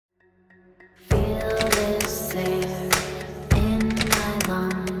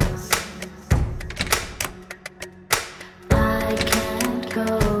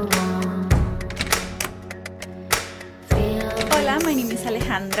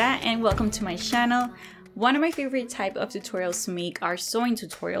Alejandra and welcome to my channel. One of my favorite type of tutorials to make are sewing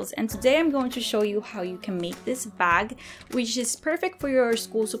tutorials, and today I'm going to show you how you can make this bag, which is perfect for your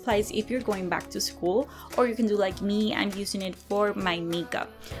school supplies if you're going back to school, or you can do like me and using it for my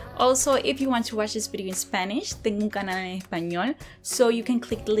makeup. Also, if you want to watch this video in Spanish, tengo un canal en español, so you can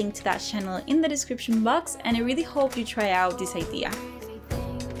click the link to that channel in the description box, and I really hope you try out this idea.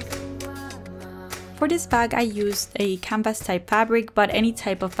 For this bag I used a canvas type fabric, but any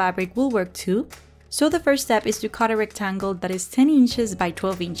type of fabric will work too. So the first step is to cut a rectangle that is 10 inches by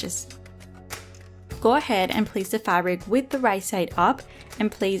 12 inches. Go ahead and place the fabric with the right side up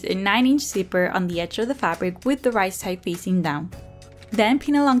and place a 9-inch zipper on the edge of the fabric with the right side facing down. Then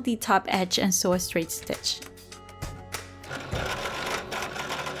pin along the top edge and sew a straight stitch.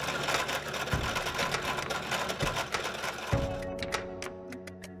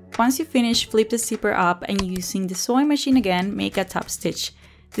 Once you finish, flip the zipper up and using the sewing machine again, make a top stitch.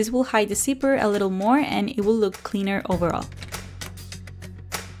 This will hide the zipper a little more and it will look cleaner overall.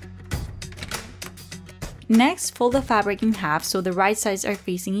 Next, fold the fabric in half so the right sides are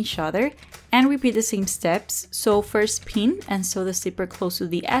facing each other and repeat the same steps. So first pin and sew the zipper close to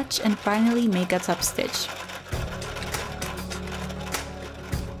the edge and finally make a top stitch.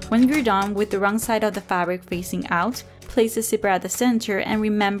 When you're done with the wrong side of the fabric facing out, place the zipper at the center and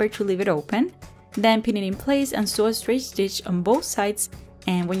remember to leave it open. Then pin it in place and sew a straight stitch on both sides,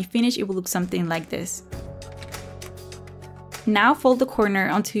 and when you finish it will look something like this. Now fold the corner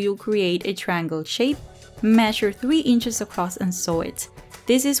until you create a triangle shape. Measure 3 inches across and sew it.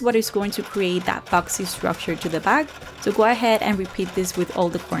 This is what is going to create that boxy structure to the bag, so go ahead and repeat this with all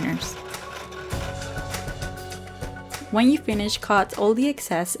the corners. When you finish, cut all the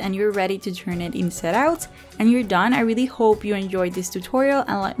excess and you're ready to turn it inside out, and you're done. I really hope you enjoyed this tutorial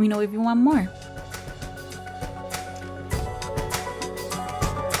and let me know if you want more.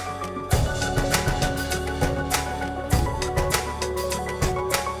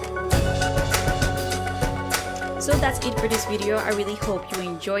 So that's it for this video. I really hope you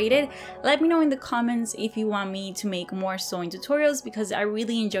enjoyed it. Let me know in the comments if you want me to make more sewing tutorials because I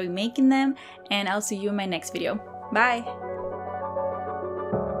really enjoy making them, and I'll see you in my next video. Bye!